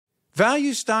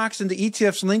Value stocks and the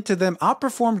ETFs linked to them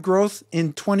outperformed growth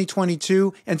in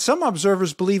 2022, and some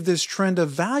observers believe this trend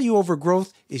of value over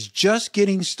growth is just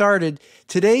getting started.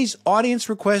 Today's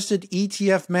audience-requested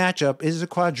ETF matchup is a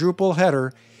quadruple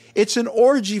header. It's an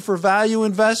orgy for value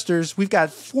investors. We've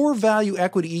got 4 value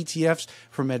equity ETFs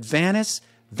from Advantis,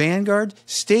 Vanguard,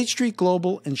 State Street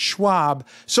Global, and Schwab.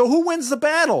 So who wins the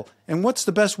battle? And what's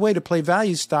the best way to play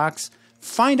value stocks?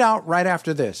 Find out right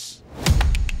after this.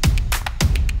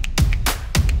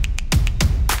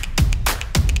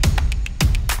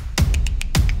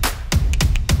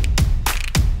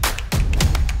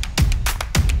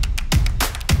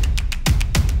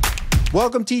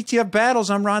 Welcome to ETF Battles.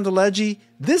 I'm Ron DeLegge.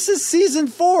 This is Season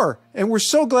 4, and we're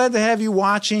so glad to have you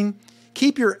watching.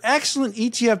 Keep your excellent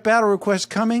ETF battle requests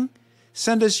coming.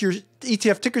 Send us your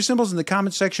ETF ticker symbols in the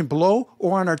comment section below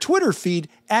or on our Twitter feed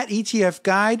at ETF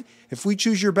Guide. If we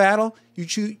choose your battle,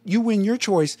 you win your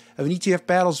choice of an ETF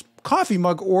Battles coffee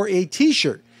mug or a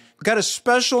t-shirt. We've got a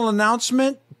special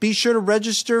announcement. Be sure to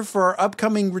register for our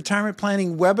upcoming retirement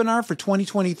planning webinar for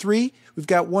 2023. We've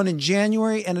got one in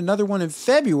January and another one in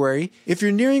February. If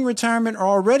you're nearing retirement or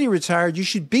already retired, you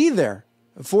should be there.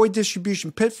 Avoid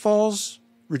distribution pitfalls,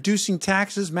 reducing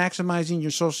taxes, maximizing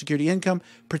your Social Security income,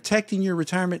 protecting your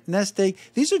retirement nest egg.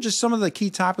 These are just some of the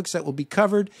key topics that will be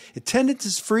covered. Attendance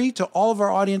is free to all of our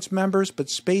audience members,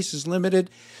 but space is limited.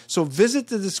 So visit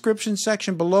the description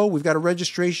section below. We've got a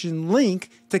registration link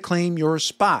to claim your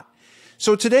spot.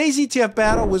 So today's ETF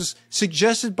battle was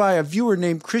suggested by a viewer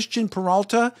named Christian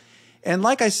Peralta. And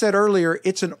like I said earlier,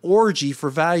 it's an orgy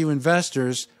for value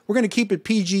investors. We're going to keep it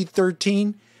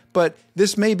PG-13, but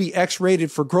this may be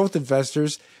X-rated for growth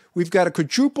investors. We've got a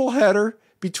quadruple header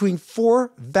between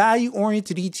 4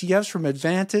 value-oriented ETFs from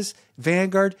Advantis,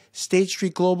 Vanguard, State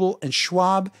Street Global, and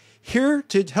Schwab. Here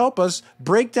to help us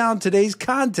break down today's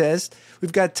contest,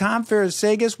 we've got Tom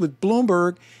Psarofagis with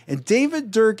Bloomberg and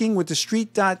David Dierking with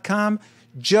TheStreet.com.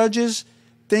 Judges,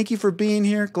 thank you for being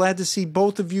here. Glad to see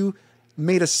both of you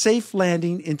made a safe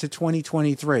landing into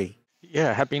 2023.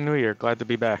 Yeah, Happy New Year. Glad to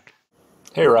be back.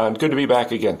 Hey, Ron. Good to be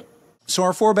back again. So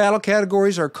our 4 battle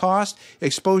categories are cost,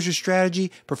 exposure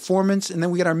strategy, performance, and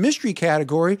then we got our mystery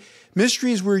category.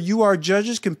 Mystery is where you, our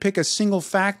judges, can pick a single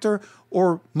factor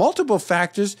or multiple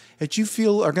factors that you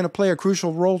feel are going to play a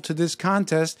crucial role to this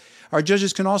contest. Our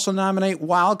judges can also nominate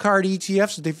wildcard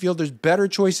ETFs if they feel there's better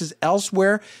choices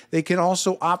elsewhere. They can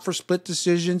also opt for split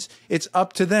decisions. It's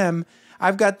up to them.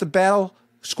 I've got the battle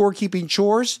scorekeeping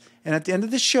chores, and at the end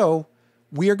of the show,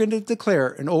 we are going to declare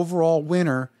an overall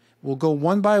winner. We'll go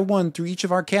one by one through each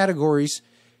of our categories.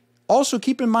 Also,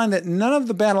 keep in mind that none of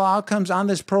the battle outcomes on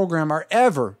this program are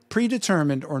ever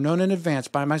predetermined or known in advance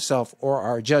by myself or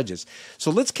our judges. So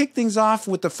let's kick things off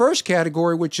with the first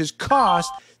category, which is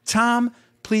cost. Tom,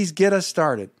 please get us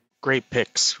started. Great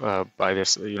picks by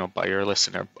your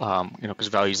listener, because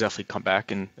values definitely come back.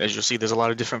 And as you'll see, there's a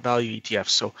lot of different value ETFs.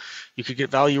 So you could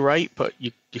get value right, but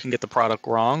you can get the product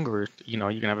wrong, or, you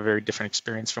can have a very different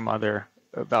experience from other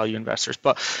value investors.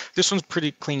 But this one's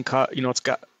pretty clean cut. It's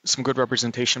got some good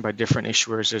representation by different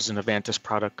issuers. There's an Advantis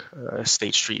product,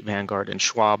 State Street, Vanguard, and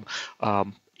Schwab.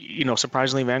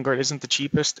 Surprisingly, Vanguard isn't the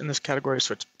cheapest in this category,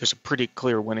 so there's a pretty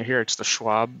clear winner here. It's the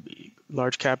Schwab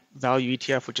large cap value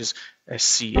ETF, which is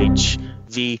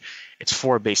SCHV. It's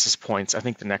 4 basis points. I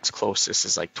think the next closest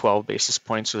is like 12 basis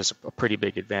points, so there's a pretty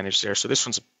big advantage there. So this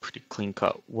one's a pretty clean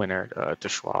cut winner to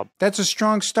Schwab. That's a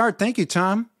strong start. Thank you,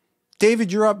 Tom.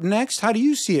 David, you're up next. How do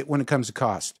you see it when it comes to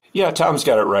cost? Yeah, Tom's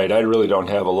got it right. I really don't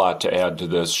have a lot to add to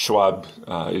this. Schwab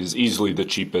is easily the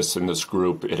cheapest in this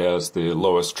group. It has the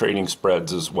lowest trading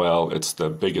spreads as well. It's the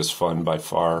biggest fund by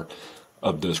far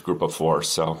of this group of 4.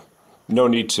 So no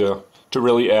need to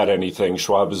really add anything.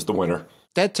 Schwab is the winner.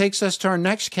 That takes us to our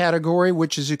next category,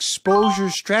 which is exposure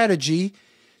strategy.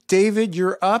 David,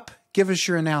 you're up. Give us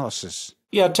your analysis.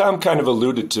 Yeah, Tom kind of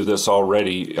alluded to this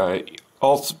already.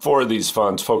 All 4 of these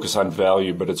funds focus on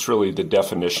value, but it's really the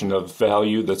definition of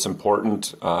value that's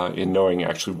important in knowing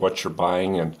actually what you're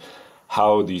buying and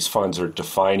how these funds are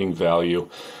defining value.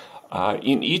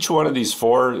 In each one of these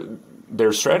 4,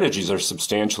 their strategies are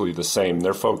substantially the same.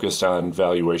 They're focused on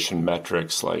valuation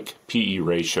metrics like PE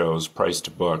ratios, price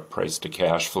to book, price to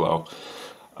cash flow.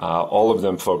 All of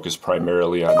them focus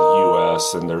primarily on the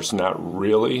U.S., and there's not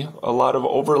really a lot of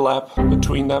overlap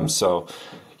between them. So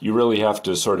you really have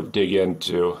to sort of dig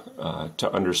into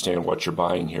to understand what you're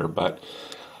buying here. But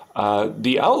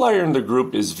the outlier in the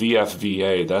group is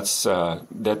VFVA.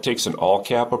 That takes an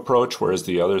all-cap approach, whereas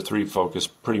the other 3 focus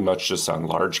pretty much just on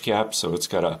large cap. So it's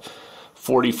got a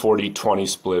 40-40-20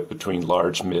 split between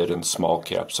large, mid, and small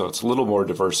cap. So it's a little more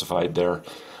diversified there.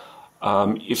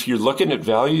 If you're looking at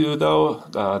value, though,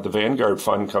 the Vanguard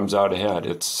fund comes out ahead.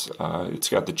 It's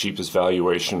got the cheapest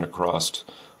valuation across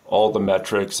all the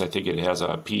metrics. I think it has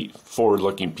a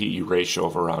forward-looking PE ratio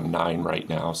of around 9 right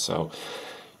now. So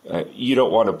you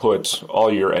don't want to put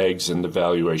all your eggs in the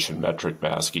valuation metric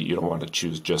basket. You don't want to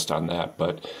choose just on that.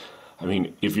 But, I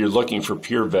mean, if you're looking for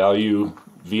pure value,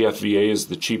 VFVA is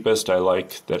the cheapest. I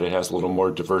like that it has a little more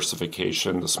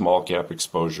diversification. The small cap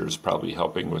exposure is probably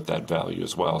helping with that value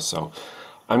as well. So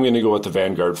I'm going to go with the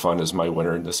Vanguard fund as my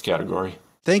winner in this category.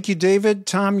 Thank you, David.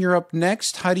 Tom, you're up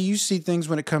next. How do you see things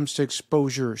when it comes to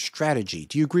exposure strategy?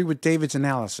 Do you agree with David's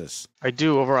analysis? I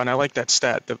do overall, and I like that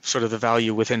stat, the sort of the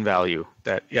value within value.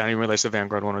 That I didn't realize the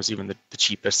Vanguard one was even the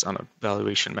cheapest on a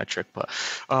valuation metric, but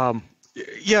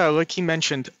yeah, like he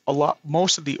mentioned,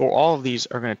 most of all of these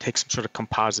are going to take some sort of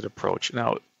composite approach.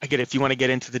 Now, I get it, if you want to get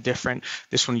into the different,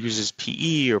 this one uses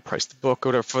PE or price to book or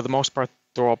whatever. For the most part,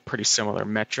 they're all pretty similar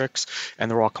metrics, and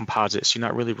they're all composites. You're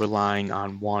not really relying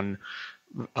on one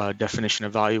definition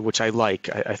of value, which I like.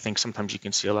 I think sometimes you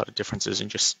can see a lot of differences in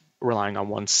just relying on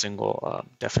one single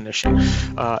definition.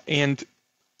 And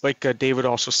like David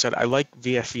also said, I like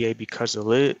VFVA because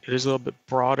it is a little bit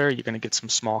broader. You're going to get some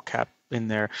small cap in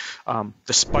there.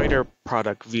 The Spider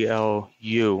product,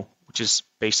 VLU, which is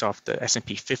based off the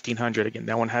S&P 1500, again,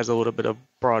 that one has a little bit of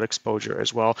broad exposure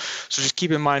as well. So just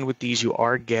keep in mind with these, you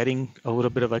are getting a little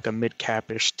bit of like a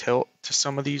mid-cap-ish tilt to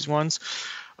some of these ones.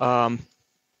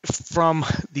 From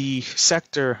the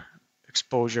sector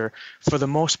exposure, for the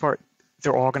most part,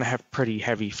 they're all going to have pretty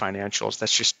heavy financials.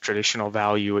 That's just traditional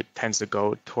value. It tends to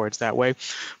go towards that way.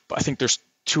 But I think there's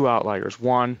two outliers.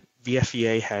 One,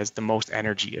 VFEA has the most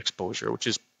energy exposure, which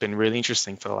has been really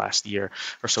interesting for the last year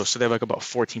or so. So they have like about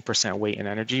 14% weight in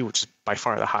energy, which is by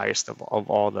far the highest of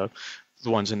all the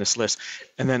ones in this list.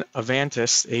 And then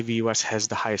Avantis, AVUS, has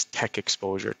the highest tech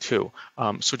exposure too.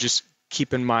 So just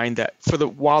keep in mind that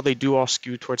while they do all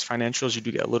skew towards financials, you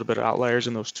do get a little bit of outliers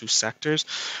in those two sectors.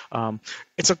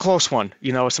 It's a close one.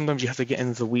 You know, sometimes you have to get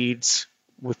into the weeds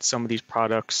with some of these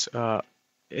products. But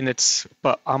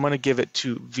I'm going to give it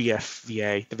to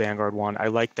VFVA, the Vanguard one. I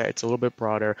like that it's a little bit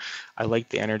broader. I like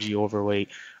the energy overweight,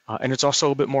 and it's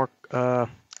also a bit more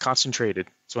concentrated.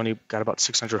 It's only got about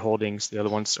 600 holdings. The other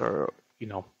ones are,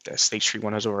 the State Street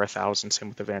one has over 1,000. Same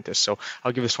with Avantis. So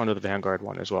I'll give this one to the Vanguard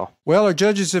one as well. Well, our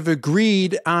judges have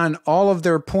agreed on all of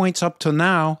their points up to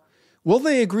now. Will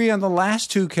they agree on the last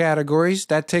two categories?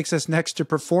 That takes us next to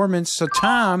performance. So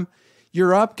Tom,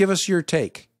 you're up. Give us your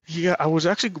take. Yeah, I was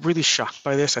actually really shocked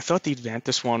by this. I thought the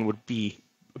Advantis one would be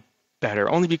better,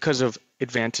 only because of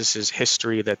Advantis's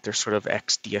history that they're sort of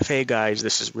ex-DFA guys.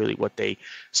 This is really what they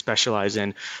specialize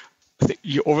in.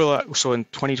 So in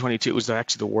 2022, it was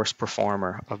actually the worst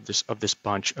performer of this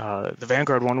bunch. The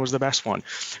Vanguard one was the best one.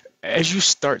 As you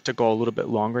start to go a little bit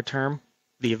longer term,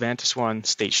 the Avantis one,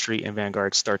 State Street, and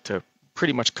Vanguard start to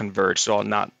pretty much converge. So all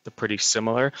not pretty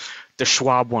similar. The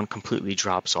Schwab one completely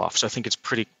drops off. So I think it's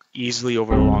pretty easily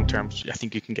over the long term. I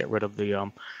think you can get rid of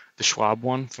the Schwab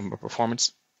one from a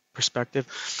performance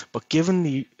perspective. But given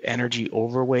the energy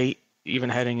overweight,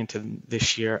 even heading into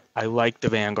this year, I like the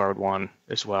Vanguard one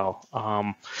as well.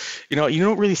 You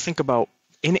don't really think about,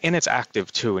 and it's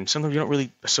active too, and sometimes you don't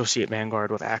really associate Vanguard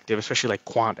with active, especially like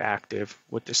quant active,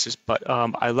 what this is. But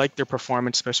I like their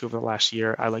performance, especially over the last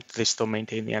year. I like that they still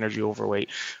maintain the energy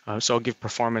overweight. So I'll give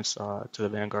performance to the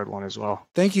Vanguard one as well.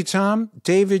 Thank you, Tom.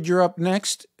 David, you're up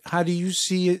next. How do you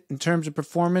see it in terms of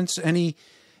performance? Any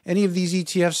of these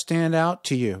ETFs stand out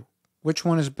to you? Which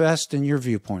one is best in your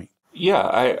viewpoint? Yeah,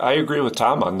 I agree with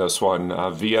Tom on this one.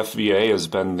 VFVA has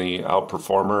been the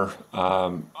outperformer.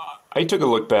 I took a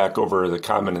look back over the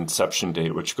common inception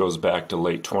date, which goes back to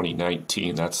late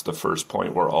 2019. That's the first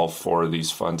point where all four of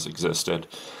these funds existed.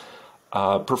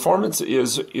 Performance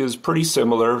is pretty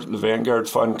similar. The Vanguard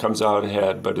fund comes out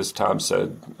ahead, but as Tom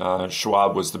said,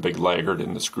 Schwab was the big laggard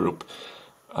in this group.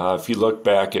 If you look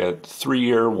back at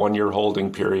 3-year, 1-year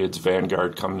holding periods,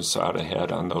 Vanguard comes out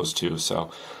ahead on those two. So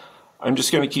I'm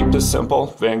just going to keep this simple.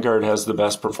 Vanguard has the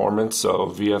best performance, so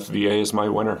VFVA is my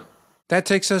winner. That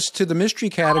takes us to the mystery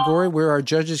category, where our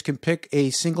judges can pick a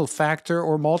single factor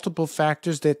or multiple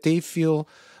factors that they feel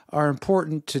are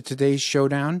important to today's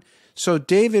showdown. So,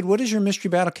 David, what is your mystery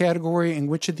battle category, and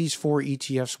which of these 4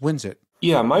 ETFs wins it?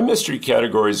 Yeah, my mystery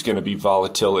category is going to be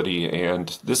volatility,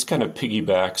 and this kind of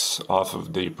piggybacks off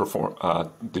of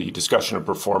the discussion of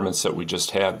performance that we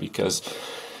just had, because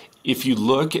if you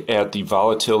look at the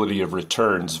volatility of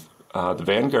returns, the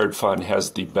Vanguard fund has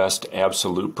the best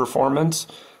absolute performance,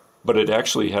 but it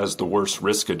actually has the worst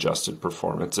risk-adjusted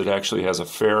performance. It actually has a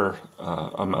fair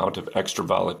amount of extra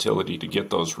volatility to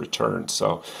get those returns.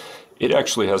 So It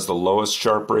actually has the lowest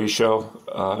Sharpe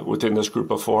ratio within this group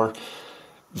of four.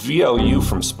 VLU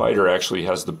from Spider actually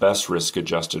has the best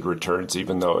risk-adjusted returns,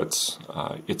 even though its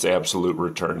absolute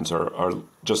returns are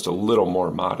just a little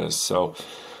more modest. So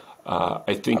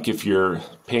I think if you're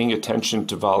paying attention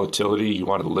to volatility, you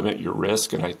want to limit your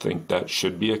risk, and I think that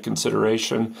should be a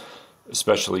consideration,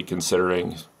 especially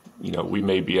considering, we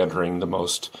may be entering the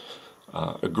most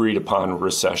agreed upon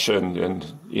recession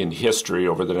in history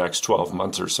over the next 12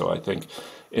 months or so. I think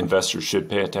investors should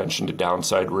pay attention to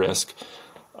downside risk.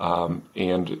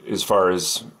 And as far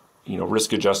as,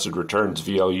 risk-adjusted returns,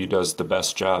 VLU does the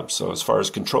best job. So as far as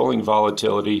controlling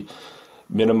volatility,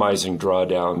 minimizing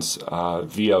drawdowns,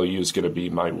 VLU is going to be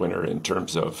my winner in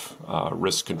terms of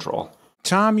risk control.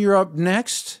 Tom, you're up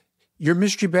next. Your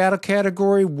mystery battle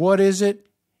category, what is it,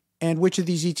 and which of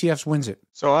these ETFs wins it?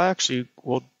 So I actually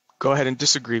will go ahead and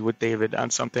disagree with David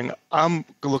on something. I'm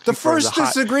looking the first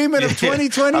disagreement of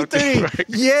 2023. Right.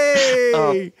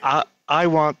 Yay! I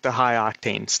want the high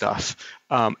octane stuff.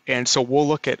 And so we'll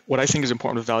look at what I think is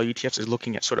important with value ETFs is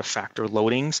looking at sort of factor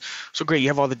loadings. So great, you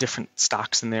have all the different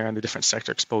stocks in there and the different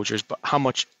sector exposures, but how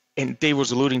much, and Dave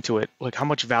was alluding to it, like how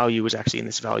much value is actually in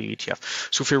this value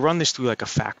ETF. So if you run this through like a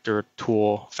factor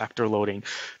tool, factor loading,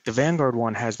 the Vanguard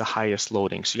one has the highest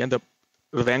loading. So you end up,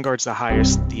 the Vanguard's the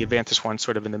highest, the Avantis one's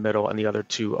sort of in the middle, and the other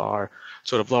two are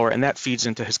sort of lower. And that feeds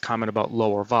into his comment about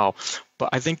lower vol.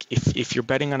 But I think if you're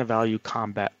betting on a value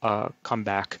comeback,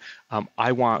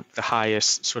 I want the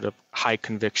highest sort of high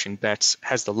conviction bets,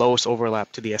 has the lowest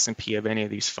overlap to the S&P of any of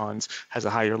these funds, has a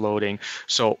higher loading.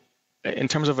 So in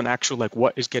terms of an actual, like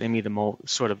what is getting me the most,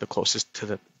 sort of the closest to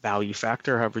the value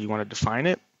factor, however you want to define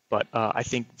it. But I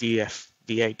think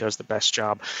VA does the best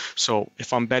job. So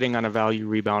if I'm betting on a value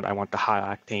rebound, I want the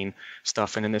high octane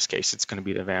stuff. And in this case, it's going to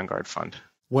be the Vanguard fund.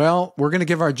 Well, we're going to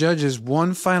give our judges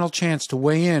one final chance to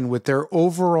weigh in with their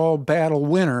overall battle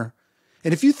winner.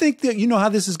 And if you think that you know how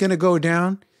this is going to go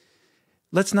down,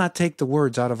 let's not take the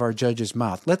words out of our judge's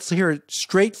mouth. Let's hear it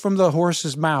straight from the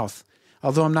horse's mouth,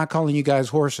 although I'm not calling you guys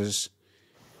horses.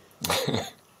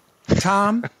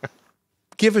 Tom,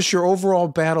 give us your overall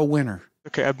battle winner.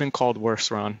 Okay, I've been called worse,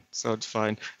 Ron, so it's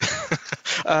fine.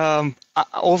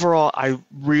 Overall, I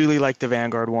really like the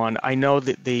Vanguard one. I know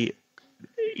that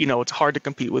it's hard to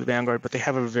compete with Vanguard, but they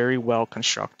have a very well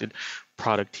constructed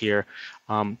product here.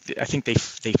 I think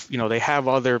they have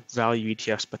other value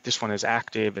ETFs, but this one is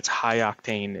active. It's high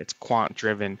octane. It's quant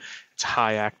driven. It's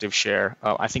high active share.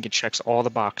 I think it checks all the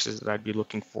boxes that I'd be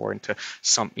looking for into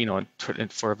some,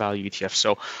 for a value ETF.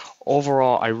 So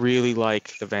overall, I really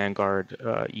like the Vanguard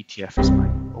ETF as my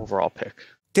overall pick.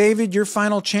 David, your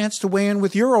final chance to weigh in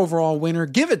with your overall winner.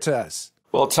 Give it to us.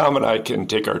 Well, Tom and I can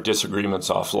take our disagreements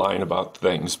offline about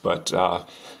things, but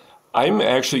I'm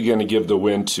actually going to give the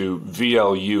win to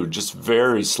VLU just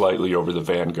very slightly over the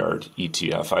Vanguard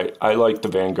ETF. I like the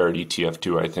Vanguard ETF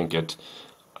too. I think it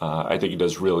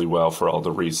does really well for all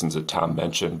the reasons that Tom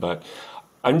mentioned, but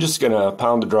I'm just going to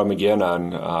pound the drum again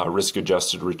on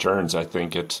risk-adjusted returns. I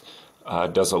think it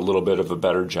does a little bit of a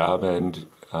better job, and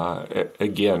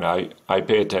again, I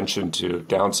pay attention to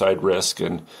downside risk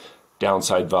and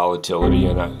downside volatility,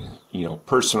 and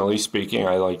personally speaking,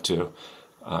 I like to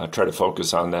try to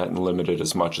focus on that and limit it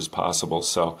as much as possible.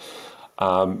 So,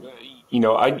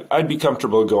 I'd be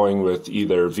comfortable going with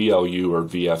either VLU or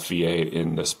VFVA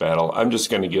in this battle. I'm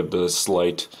just going to give the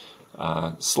slight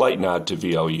nod to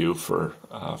VLU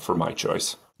for my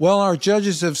choice. Well, our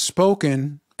judges have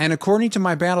spoken, and according to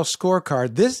my battle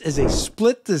scorecard, this is a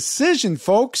split decision,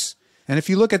 folks. And if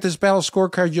you look at this battle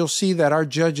scorecard, you'll see that our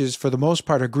judges, for the most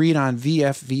part, agreed on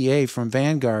VFVA from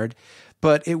Vanguard.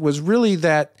 But it was really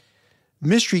that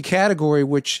mystery category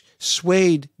which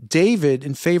swayed David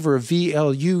in favor of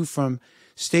VLU from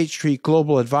State Street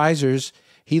Global Advisors.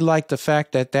 He liked the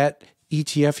fact that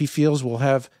ETF, he feels, will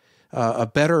have a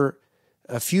better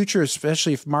future,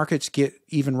 especially if markets get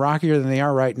even rockier than they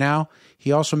are right now.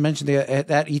 He also mentioned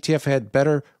that ETF had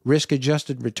better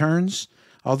risk-adjusted returns,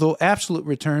 although absolute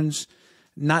returns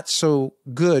not so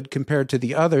good compared to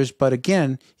the others. But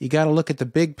again, you got to look at the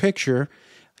big picture.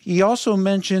 He also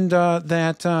mentioned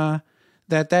that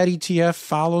ETF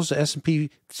follows the S&P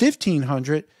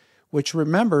 1500, which,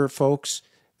 remember, folks,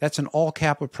 that's an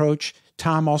all-cap approach.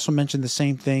 Tom also mentioned the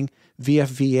same thing.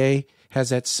 VFVA has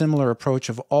that similar approach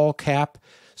of all-cap.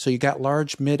 So you got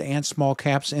large, mid, and small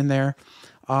caps in there.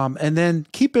 And then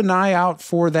keep an eye out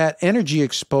for that energy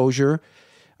exposure.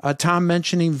 Tom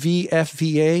mentioning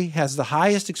VFVA has the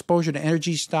highest exposure to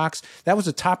energy stocks. That was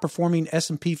a top-performing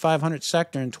S&P 500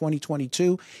 sector in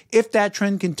 2022. If that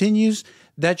trend continues,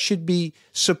 that should be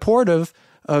supportive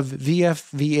of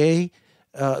VFVA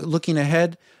looking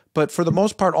ahead. But for the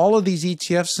most part, all of these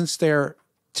ETFs, since they're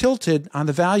tilted on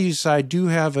the value side, do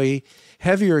have a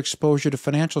heavier exposure to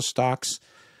financial stocks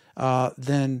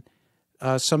than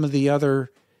some of the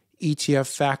other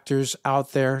ETF factors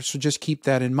out there. So just keep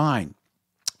that in mind.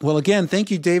 Well, again,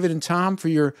 thank you, David and Tom, for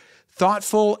your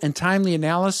thoughtful and timely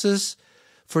analysis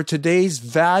for today's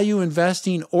value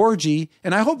investing orgy.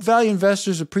 And I hope value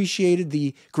investors appreciated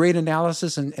the great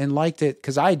analysis and liked it,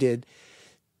 because I did.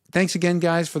 Thanks again,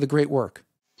 guys, for the great work.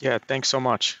 Yeah, thanks so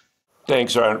much.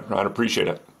 Thanks, Ron. Appreciate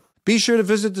it. Be sure to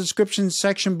visit the description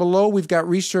section below. We've got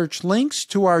research links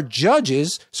to our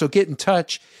judges, so get in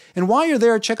touch. And while you're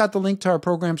there, check out the link to our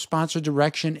program sponsor,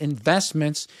 Direction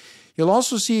Investments. You'll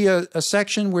also see a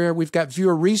section where we've got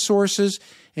viewer resources,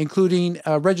 including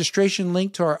a registration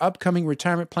link to our upcoming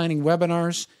retirement planning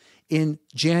webinars in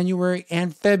January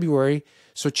and February.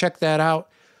 So check that out.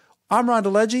 I'm Ron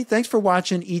DeLegge. Thanks for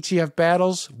watching ETF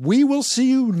Battles. We will see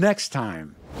you next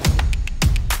time.